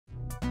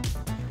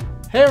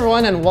Hey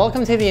everyone, and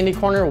welcome to the Indie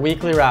Corner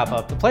Weekly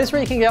Wrap-Up, the place where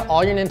you can get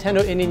all your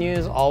Nintendo indie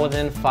news all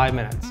within 5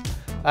 minutes.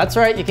 That's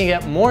right, you can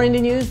get more indie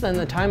news than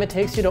the time it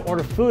takes you to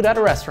order food at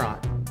a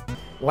restaurant.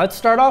 Let's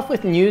start off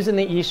with news in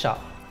the eShop.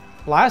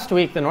 Last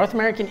week, the North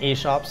American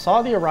eShop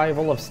saw the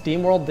arrival of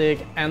SteamWorld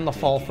Dig and the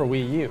fall for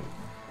Wii U.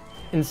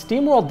 In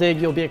SteamWorld Dig,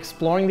 you'll be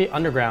exploring the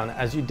underground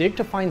as you dig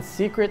to find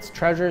secrets,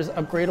 treasures,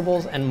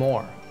 upgradables, and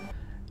more.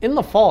 In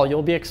the fall,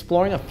 you'll be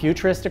exploring a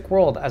futuristic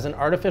world as an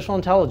artificial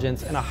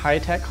intelligence in a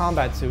high-tech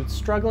combat suit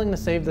struggling to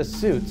save the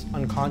suit's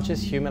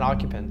unconscious human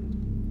occupant.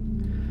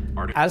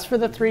 As for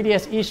the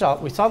 3DS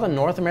eShop, we saw the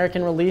North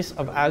American release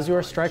of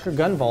Azure Striker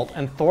Gunvolt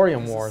and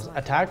Thorium Wars: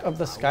 Attack of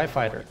the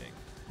Skyfighter.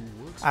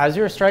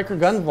 Azure Striker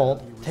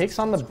Gunvolt takes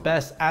on the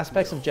best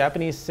aspects of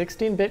Japanese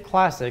 16-bit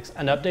classics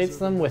and updates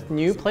them with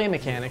new play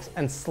mechanics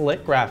and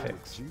slick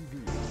graphics.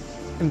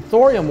 In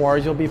Thorium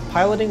Wars, you'll be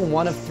piloting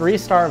one of 3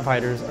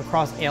 starfighters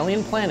across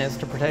alien planets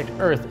to protect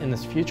Earth in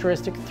this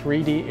futuristic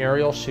 3D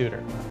aerial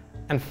shooter.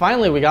 And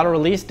finally, we got a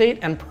release date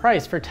and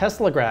price for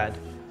Teslagrad.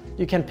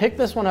 You can pick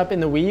this one up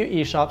in the Wii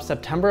U eShop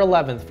September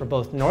 11th for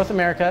both North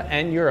America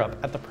and Europe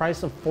at the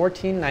price of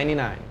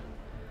 $14.99.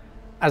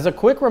 As a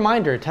quick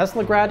reminder,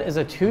 Teslagrad is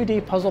a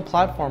 2D puzzle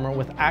platformer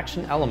with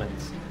action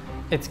elements.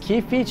 Its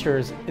key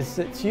features is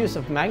its use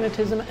of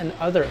magnetism and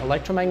other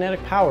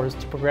electromagnetic powers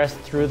to progress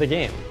through the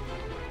game.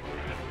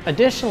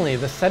 Additionally,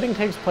 the setting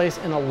takes place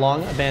in a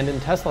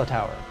long-abandoned Tesla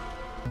tower.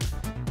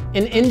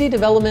 In indie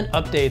development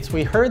updates,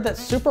 we heard that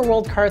Super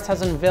World Karts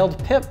has unveiled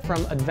Pip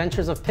from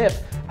Adventures of Pip,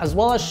 as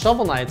well as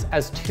Shovel Knights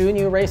as 2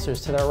 new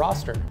racers to their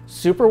roster.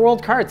 Super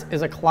World Karts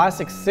is a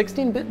classic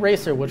 16-bit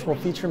racer which will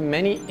feature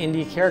many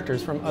indie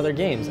characters from other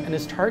games and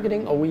is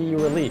targeting a Wii U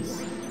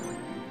release.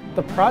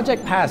 The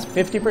project passed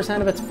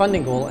 50% of its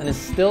funding goal and is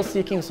still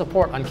seeking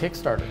support on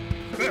Kickstarter.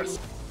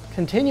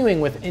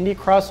 Continuing with indie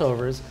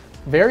crossovers,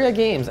 Varia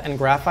Games and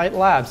Graphite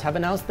Labs have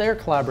announced their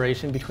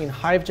collaboration between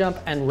Hive Jump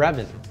and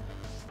Revan.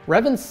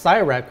 Revan's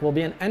Cyrek will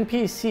be an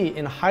NPC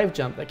in Hive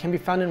Jump that can be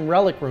found in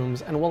relic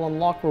rooms and will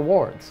unlock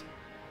rewards.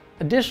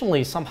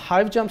 Additionally, some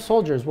Hive Jump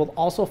soldiers will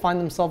also find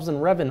themselves in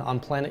Revan on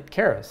planet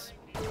Karis.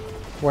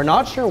 We're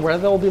not sure where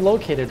they'll be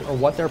located or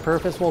what their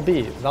purpose will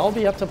be. That'll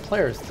be up to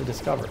players to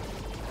discover.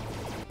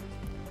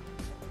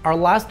 Our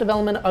last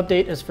development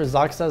update is for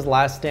Zaxxa's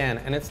Last Stand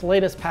and its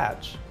latest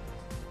patch.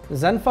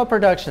 Zenfa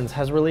Productions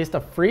has released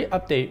a free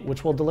update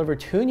which will deliver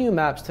 2 new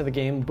maps to the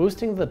game,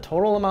 boosting the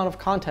total amount of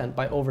content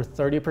by over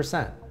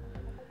 30%.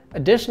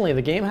 Additionally,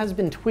 the game has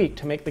been tweaked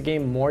to make the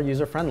game more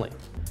user-friendly.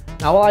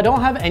 Now, while I don't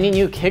have any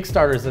new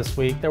Kickstarters this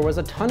week, there was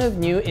a ton of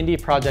new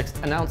indie projects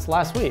announced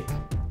last week.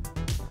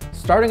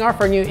 Starting off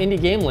our new indie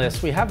game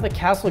list, we have the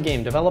Castle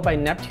game developed by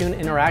Neptune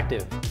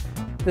Interactive.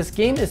 This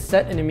game is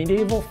set in a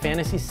medieval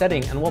fantasy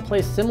setting and will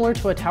play similar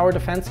to a tower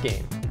defense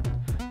game.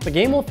 The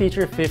game will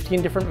feature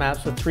 15 different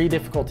maps with 3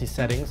 difficulty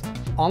settings,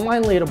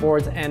 online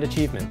leaderboards, and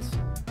achievements.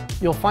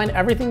 You'll find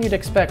everything you'd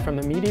expect from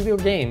a medieval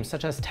game,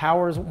 such as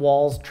towers,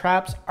 walls,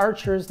 traps,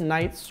 archers,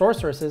 knights,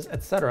 sorceresses,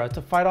 etc. to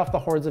fight off the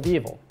hordes of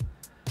evil.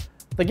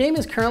 The game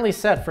is currently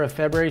set for a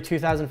February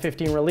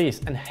 2015 release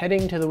and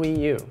heading to the Wii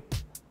U.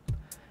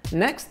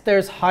 Next,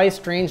 there's High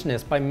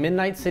Strangeness by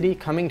Midnight City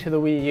coming to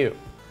the Wii U.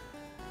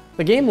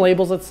 The game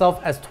labels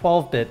itself as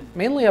 12-bit,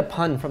 mainly a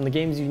pun from the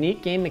game's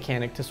unique game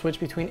mechanic to switch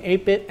between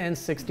 8-bit and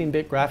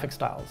 16-bit graphic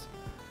styles.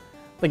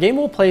 The game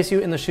will place you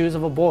in the shoes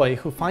of a boy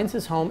who finds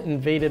his home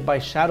invaded by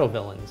shadow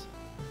villains.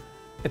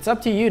 It's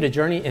up to you to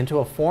journey into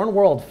a foreign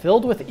world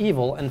filled with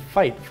evil and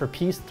fight for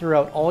peace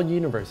throughout all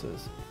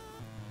universes.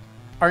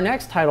 Our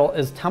next title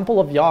is Temple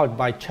of Yog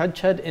by Chud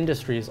Chud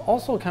Industries,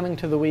 also coming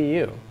to the Wii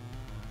U.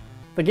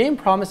 The game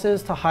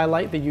promises to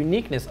highlight the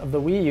uniqueness of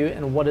the Wii U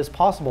and what is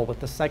possible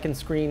with the second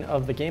screen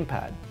of the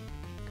gamepad.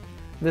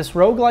 This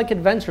roguelike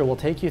adventure will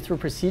take you through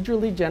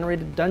procedurally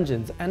generated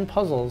dungeons and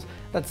puzzles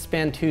that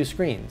span 2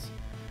 screens.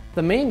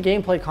 The main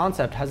gameplay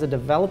concept has a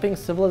developing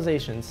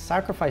civilization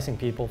sacrificing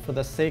people for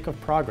the sake of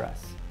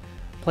progress.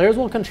 Players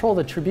will control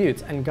the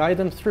tributes and guide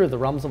them through the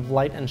realms of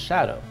light and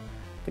shadow.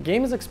 The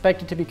game is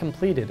expected to be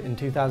completed in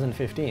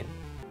 2015.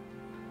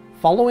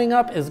 Following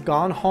up is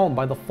Gone Home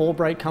by the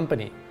Fulbright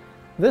Company.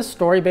 This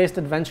story-based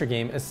adventure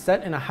game is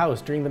set in a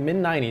house during the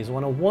mid-90s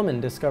when a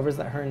woman discovers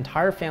that her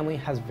entire family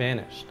has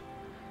vanished.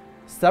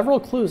 Several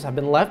clues have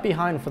been left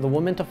behind for the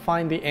woman to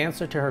find the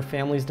answer to her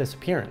family's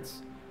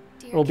disappearance.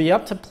 It will be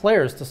up to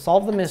players to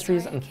solve the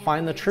mysteries and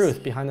find the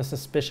truth behind the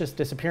suspicious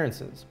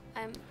disappearances.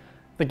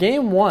 The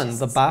game won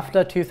the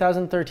BAFTA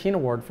 2013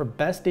 award for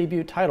Best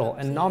Debut Title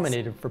and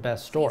nominated for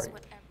Best Story.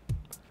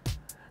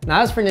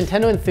 Now, as for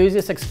Nintendo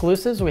Enthusiast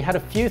exclusives, we had a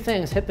few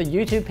things hit the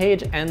YouTube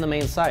page and the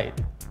main site.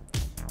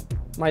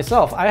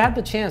 Myself, I had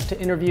the chance to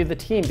interview the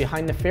team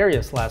behind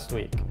Nefarious last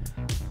week.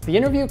 The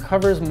interview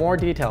covers more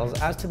details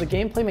as to the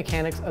gameplay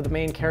mechanics of the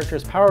main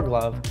character's Power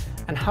Glove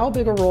and how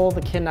big a role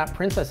the kidnapped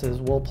princesses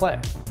will play.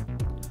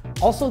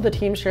 Also, the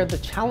team shared the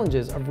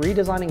challenges of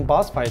redesigning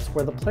boss fights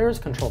where the players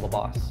control the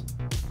boss.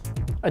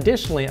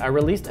 Additionally, I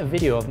released a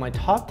video of my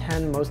top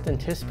 10 most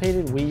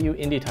anticipated Wii U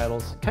indie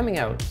titles coming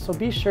out, so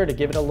be sure to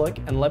give it a look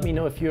and let me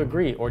know if you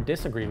agree or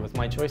disagree with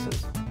my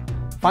choices.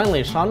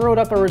 Finally, Sean wrote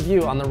up a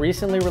review on the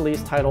recently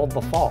released title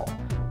The Fall.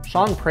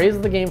 Sean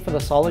praised the game for the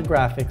solid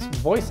graphics,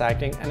 voice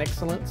acting, and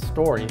excellent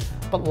story,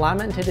 but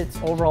lamented its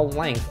overall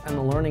length and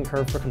the learning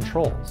curve for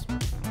controls.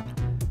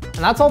 And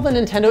that's all the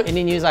Nintendo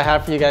indie news I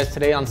have for you guys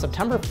today on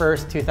September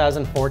 1st,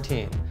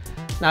 2014.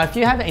 Now, if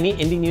you have any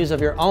indie news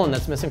of your own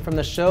that's missing from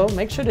the show,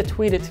 make sure to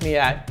tweet it to me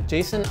at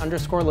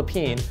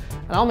Jason_Lapine,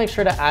 and I'll make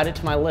sure to add it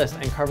to my list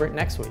and cover it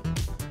next week.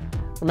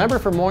 Remember,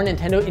 for more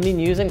Nintendo indie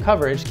news and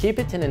coverage, keep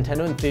it to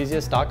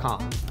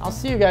nintendoenthusiast.com. I'll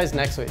see you guys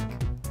next week.